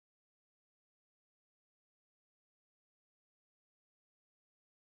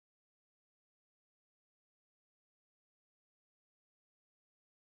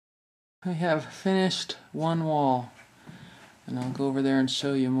I have finished one wall, and I'll go over there and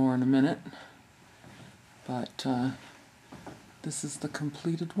show you more in a minute, but this is the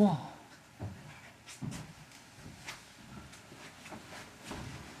completed wall.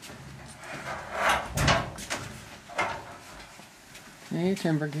 Hey,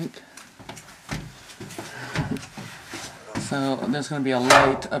 Timber Geek. So there's going to be a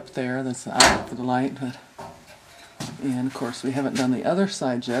light up there, that's the outlet for the light, and of course we haven't done the other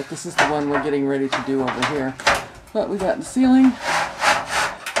side yet. This is the one we're getting ready to do over here. But we got the ceiling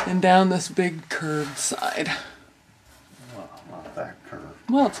and down this big curved side. Well, not that curved.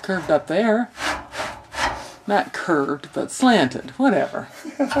 Well, it's curved up there. Not curved, but slanted. Whatever.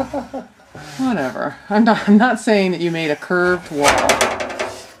 Whatever. I'm not saying that you made a curved wall.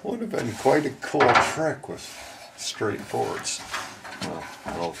 Would have been quite a cool trick with straight boards. Well,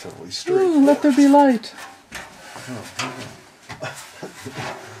 relatively straight. Ooh, let there be light.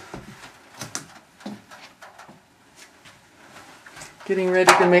 Getting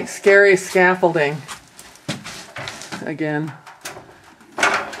ready to make scary scaffolding again.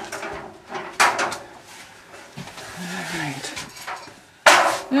 Alright.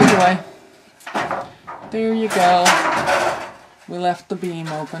 Anyway, there you go. We left the beam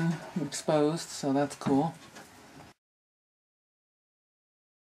open, exposed, so that's cool.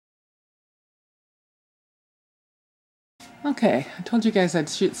 Okay, I told you guys I'd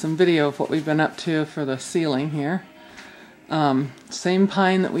shoot some video of what we've been up to for the ceiling here. Same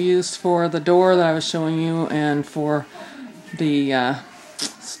pine that we used for the door that I was showing you and for the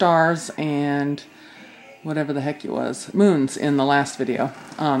stars and whatever the heck it was, moons in the last video.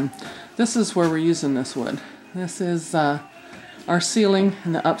 This is where we're using this wood. This is our ceiling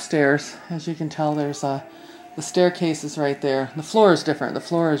in the upstairs. As you can tell, there's the staircase is right there. The floor is different. The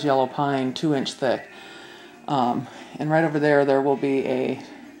floor is yellow pine, 2-inch thick. And right over there will be a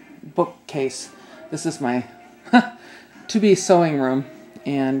bookcase. This is my to-be sewing room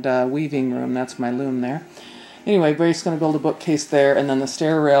and weaving room. That's my loom there. Anyway, Brace's going to build a bookcase there, and then the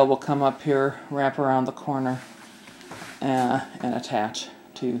stair rail will come up here, wrap around the corner, and attach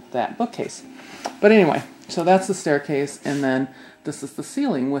to that bookcase. But anyway, so that's the staircase, and then this is the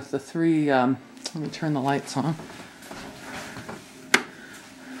ceiling with the three, let me turn the lights on.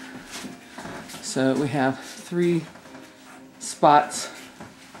 So we have 3 spots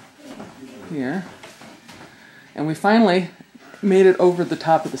here, and we finally made it over the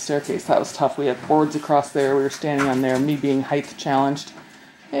top of the staircase. That was tough. We had boards across there. We were standing on there, me being height challenged.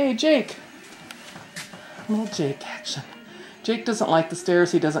 Hey, Jake! Little Jake action. Jake doesn't like the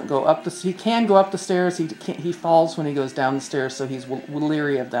stairs. He doesn't go up the. He can go up the stairs. He falls when he goes down the stairs, so he's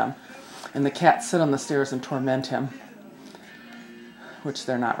leery of them. And the cats sit on the stairs and torment him, which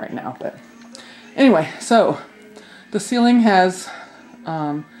they're not right now, but. Anyway, so the ceiling has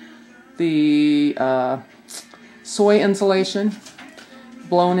the soy insulation,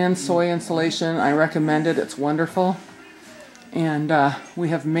 blown-in soy insulation. I recommend it. It's wonderful. And we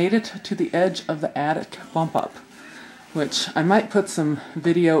have made it to the edge of the attic bump-up, which I might put some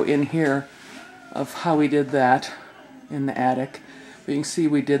video in here of how we did that in the attic. But you can see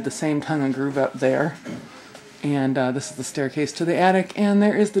we did the same tongue and groove up there. And this is the staircase to the attic, and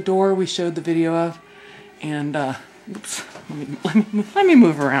there is the door we showed the video of. And oops, let me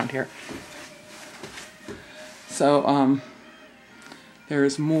move around here. So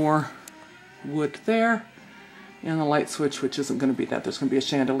there's more wood there, and the light switch, which isn't going to be that. There's going to be a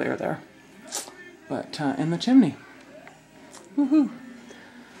chandelier there, but and the chimney. Woohoo!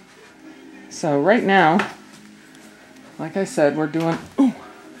 So right now, like I said, we're doing. Ooh,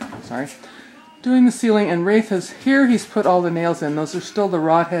 sorry. Doing the ceiling, and Rafe is here. He's put all the nails in. Those are still the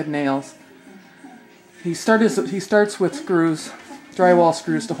rod head nails. He starts with screws, drywall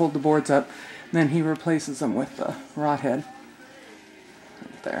screws to hold the boards up, and then he replaces them with the rod head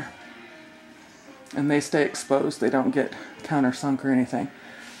right there. And they stay exposed. They don't get countersunk or anything.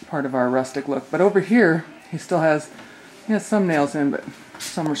 Part of our rustic look. But over here, he has some nails in, but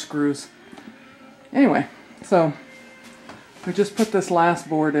some are screws. Anyway, so we just put this last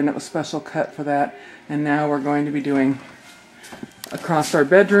board in. It was special cut for that. And now we're going to be doing across our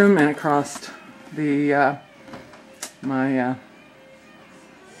bedroom and across the my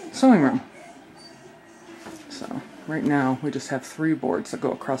sewing room. So right now we just have 3 boards that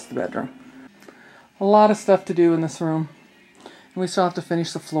go across the bedroom. A lot of stuff to do in this room. And we still have to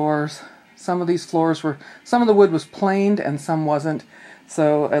finish the floors. Some of these floors some of the wood was planed and some wasn't.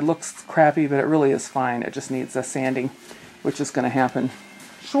 So it looks crappy, but it really is fine. It just needs a sanding, which is going to happen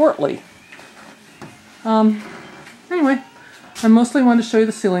shortly. Anyway, I mostly wanted to show you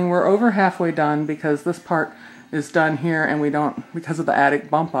the ceiling. We're over halfway done because this part is done here, and we don't, because of the attic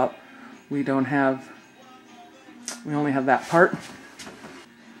bump up, we only have that part.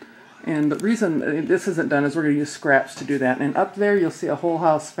 And the reason this isn't done is we're going to use scraps to do that. And up there you'll see a whole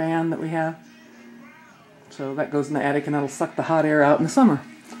house fan that we have. So that goes in the attic and that'll suck the hot air out in the summer.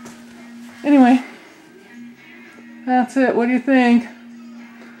 Anyway, that's it. What do you think?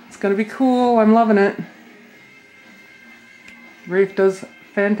 It's going to be cool. I'm loving it. Rafe does a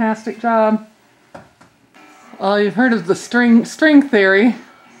fantastic job. Well, you've heard of the string theory.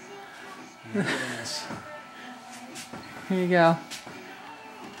 Yes. Here you go.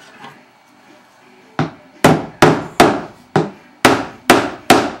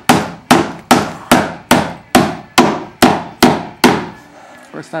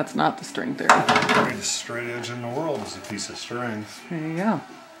 Of course, that's not the string theory. The greatest straight edge in the world is a piece of string. There you go.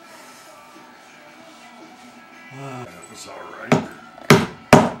 That was alright.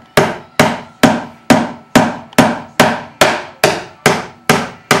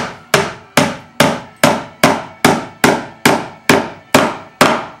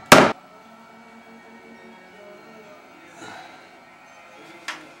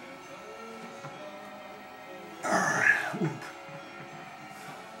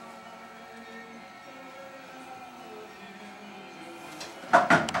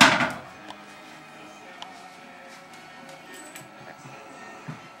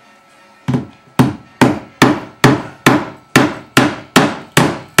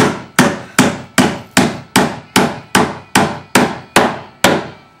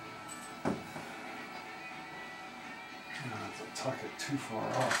 Tuck it too far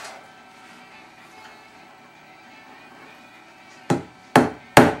off.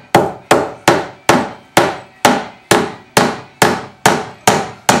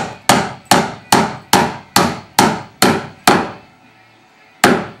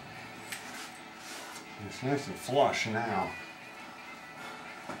 It's nice and flush now.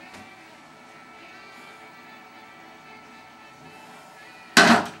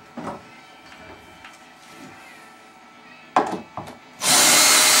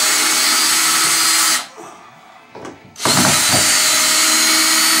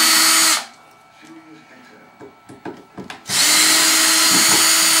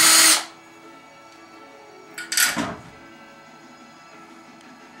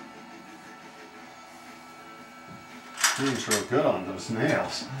 Looks real good on those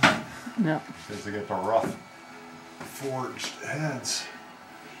nails. Yeah. Because they get the rough forged heads.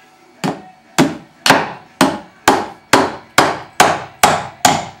 Well,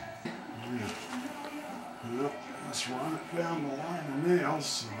 let's run it down the line of nails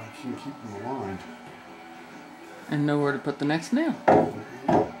so I can keep them aligned. And know where to put the next nail.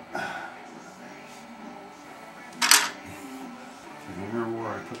 Remember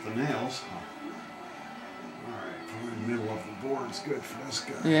where I put the nails. Alright, probably the middle of the board is good for this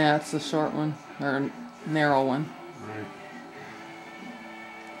guy. Yeah, it's the short one, or narrow one. Right.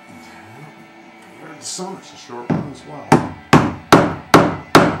 Where's the sun? It's a short one as well.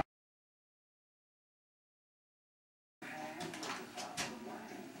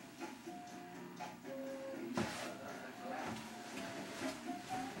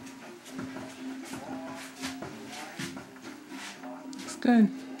 Looks good.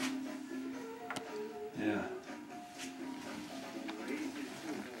 Yeah.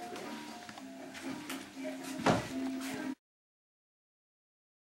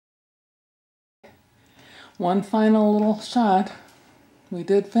 One final little shot. We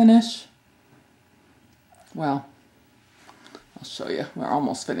did finish. Well, I'll show you. We're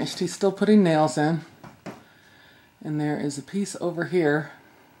almost finished. He's still putting nails in. And there is a piece over here.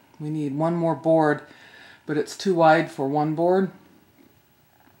 We need one more board, but it's too wide for one board.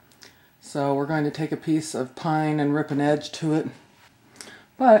 So we're going to take a piece of pine and rip an edge to it.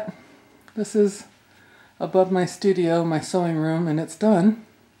 But this is above my studio, my sewing room, and it's done.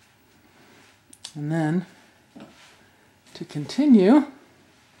 And then to continue,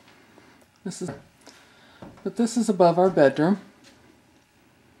 this is above our bedroom,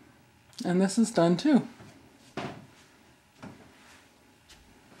 and this is done too.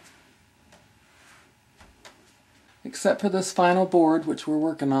 Except for this final board, which we're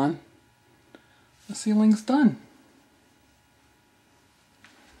working on, the ceiling's done.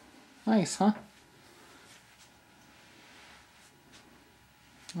 Nice, huh?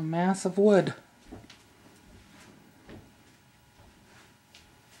 A mass of wood.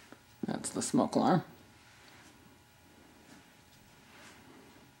 That's the smoke alarm.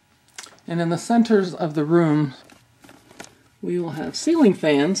 And in the centers of the room, we will have ceiling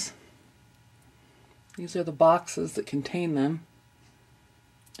fans. These are the boxes that contain them.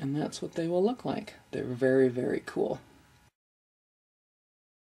 And that's what they will look like. They're very, very cool.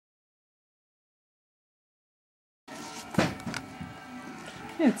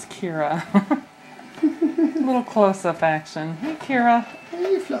 It's Kira. Little close-up action. Hey, Kira.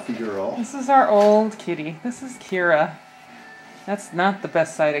 Hey, fluffy girl. This is our old kitty. This is Kira. That's not the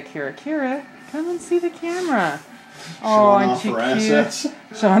best side of Kira. Kira, come and see the camera. Oh, Showing aren't off you her cute? assets.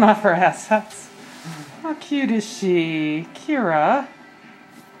 Showing off her assets. How cute is she? Kira.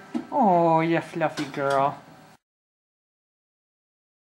 Oh, you fluffy girl.